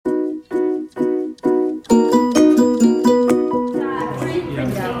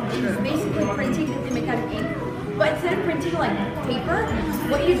like paper,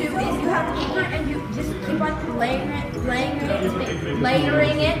 what you do is you have paper and you just keep on layering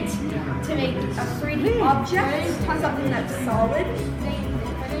it to make a 3D object, something that's solid.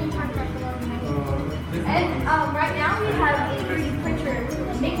 And right now we have a 3D printer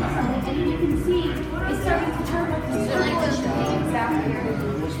making something, and you can see it's starting to turn with the circle things out here.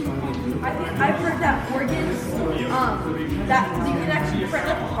 I've heard that organs, that you can actually print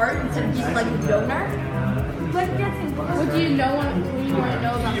like a heart instead of just like a donor. What do you know? What do you want to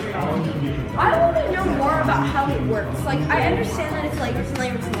know about it? I want to know more about how it works. Like, I understand that it's layers and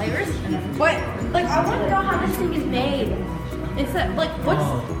layers and layers, but like I want to know how this thing is made. Instead, like, what's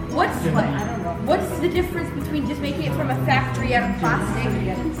the difference between just making it from a factory out of plastic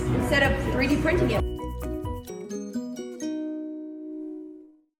instead of 3D printing it?